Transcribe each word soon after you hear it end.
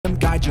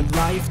guide your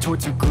life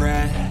towards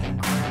regret.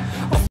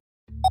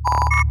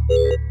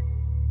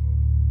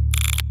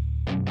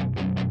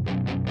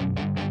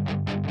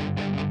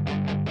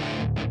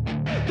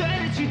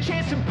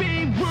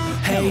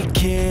 Hey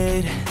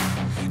kid,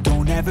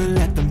 don't ever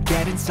let them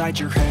get inside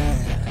your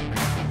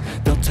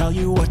head. They'll tell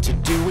you what to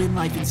do in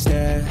life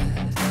instead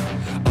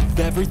of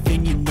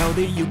everything you know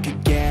that you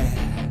could get.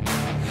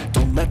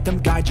 Don't let them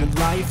guide your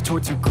life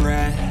towards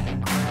regret.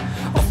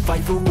 I'll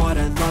fight for what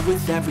I love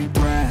with every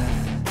breath.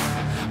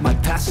 My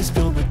past is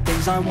filled with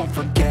things I won't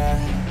forget.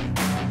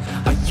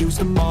 I use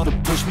them all to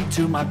push me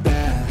to my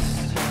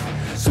best.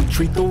 So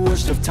treat the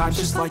worst of times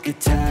just like a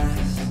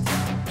test.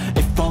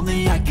 If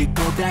only I could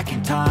go back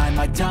in time,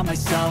 I'd tell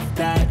myself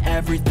that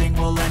everything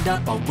will end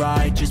up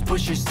alright. Just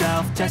push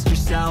yourself, test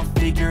yourself,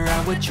 figure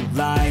out what you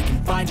like,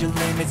 and find your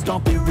limits,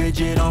 don't be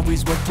rigid,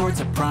 always work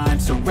towards a prime.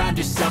 Surround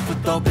yourself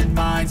with open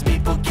minds,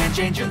 people can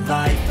change your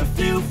life. A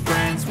few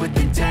friends with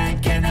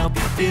intent can help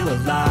you feel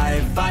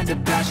alive. Find a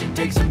passion,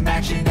 take some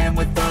action, and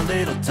with a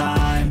little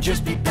time,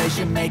 just be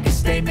patient, make a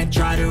statement,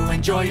 try to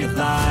enjoy your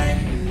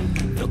life.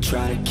 They'll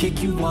try to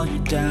kick you while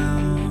you're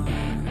down.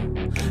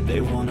 They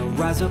wanna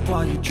rise up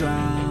while you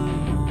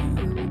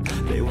drown.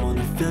 They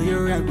wanna fill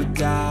your head with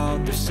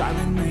doubt. They're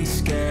silently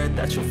scared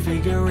that you'll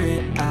figure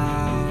it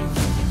out.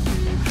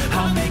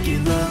 I'll make it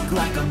look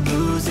like I'm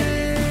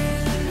losing,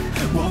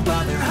 won't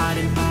bother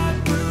hiding my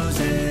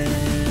bruises.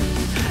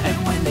 And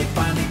when they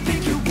finally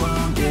think you're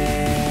wounded,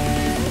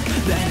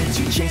 then it's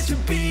your chance to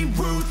be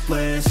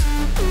ruthless.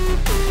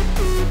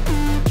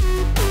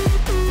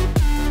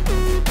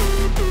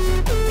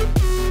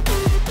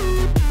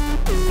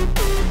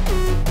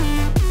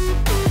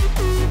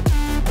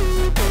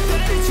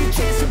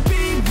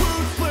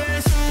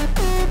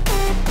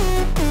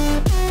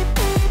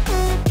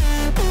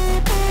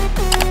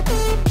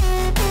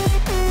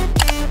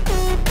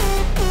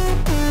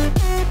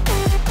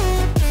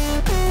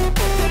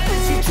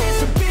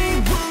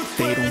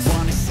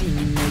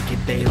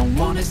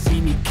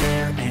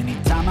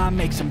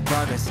 Make some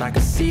progress, I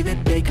can see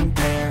that they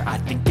compare. I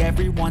think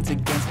everyone's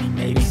against me,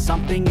 maybe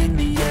something in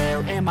the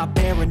air. Am I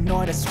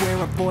paranoid? I swear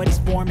a void is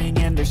forming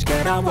and they're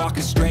scared. I walk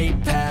a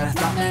straight path,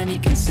 not many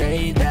can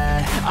say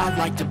that. I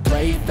like to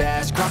play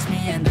fast, cross me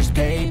and there's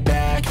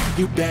payback.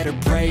 You better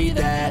pray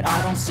that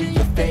I don't see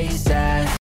your face at